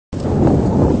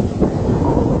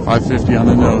550 on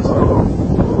the nose.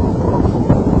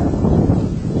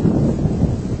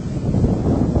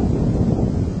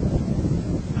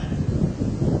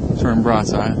 Turn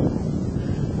broadside.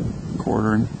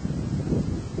 Quartering.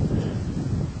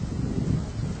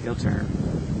 He'll turn.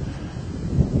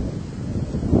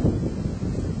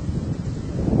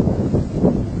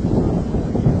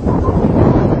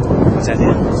 Is that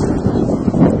him?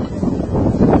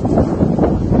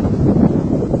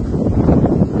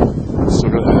 Still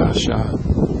got that ass shot.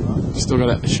 Still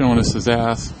got that showing us his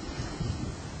ass.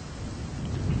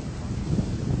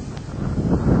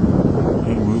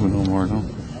 He ain't moving no more, no.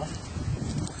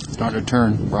 Starting to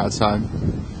turn, broadside.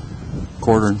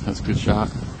 Quartering, that's a good shot.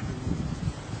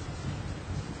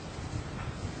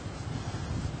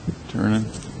 Turning.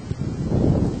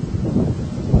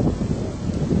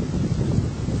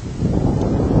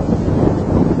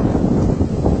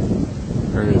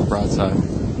 There it is, broadside.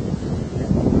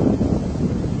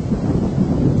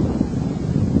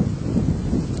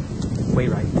 Way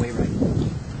right, way right.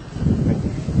 Right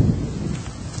there.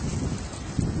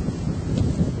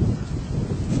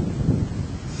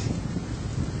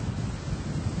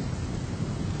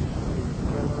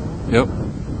 Yep.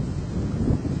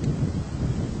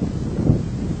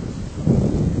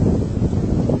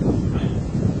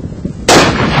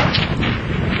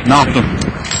 Knocked him.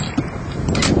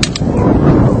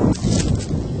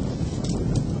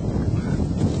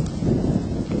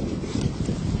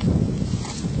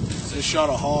 They shot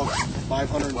a hog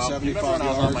 575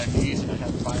 yards.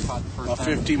 A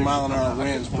 15-mile-an-hour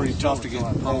wind is pretty tough to get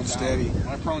prone steady. When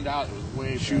I proned out, it was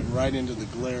way Shooting right into the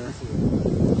glare.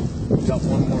 Got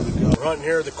one more to go. We're hunting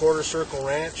here at the Quarter Circle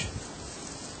Ranch.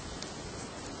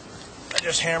 I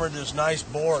just hammered this nice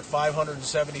boar at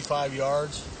 575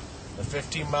 yards. A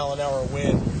 15-mile-an-hour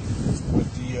wind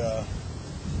with the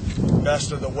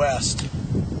best of the West.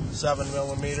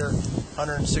 7mm,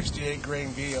 168 grain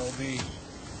BLD.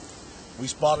 We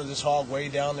spotted this hog way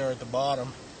down there at the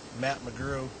bottom. Matt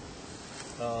McGrew.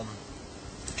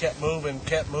 Kept moving,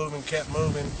 kept moving, kept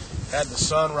moving. Had the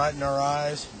sun right in our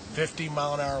eyes.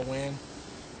 15-mile-an-hour wind.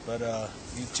 But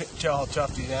you tell how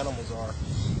tough these animals are.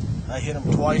 I hit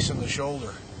him twice in the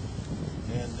shoulder.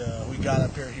 And we got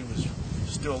up here, he was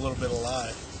still a little bit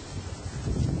alive.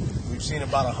 We've seen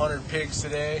about 100 pigs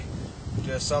today.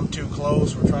 Just some too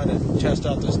close. We're trying to test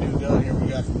out this new gun here we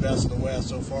got from Best of the West.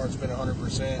 So far it's been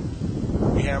 100%.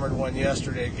 We hammered one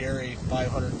yesterday, Gary,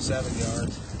 507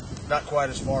 yards. Not quite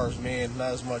as far as me and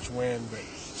not as much wind, but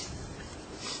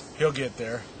he'll get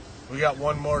there. We got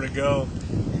one more to go.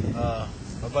 My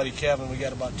buddy Kevin, we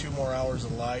got about 2 more hours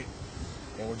of light,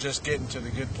 and we're just getting to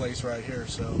the good place right here,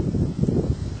 so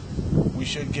we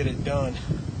should get it done.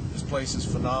 This place is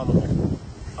phenomenal.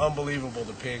 Unbelievable,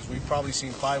 the pigs. We've probably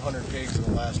seen 500 pigs in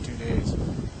the last 2 days.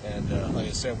 And like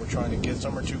I said, we're trying to get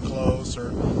some are too close,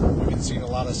 or we've been seeing a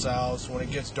lot of sows. When it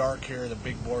gets dark here, the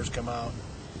big boars come out.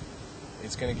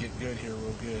 It's going to get good here,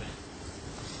 real good.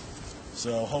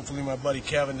 So hopefully my buddy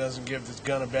Kevin doesn't give this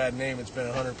gun a bad name. It's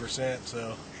been 100%.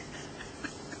 So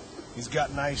he's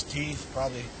got nice teeth,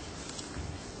 probably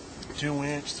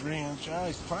 2-inch, 3-inch.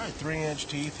 He's probably 3-inch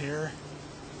teeth here.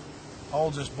 How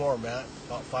old's this boar, Matt?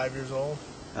 About 5 years old?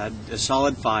 A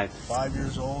solid 5. 5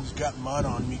 years old. He's got mud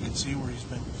on him. You can see where he's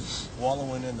been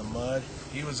wallowing in the mud.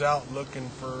 He was out looking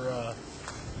for a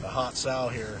hot sow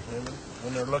here. And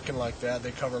when they're looking like that,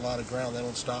 they cover a lot of ground. They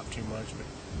don't stop too much. But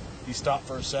he stopped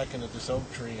for a second at this oak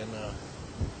tree, and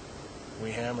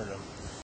we hammered him.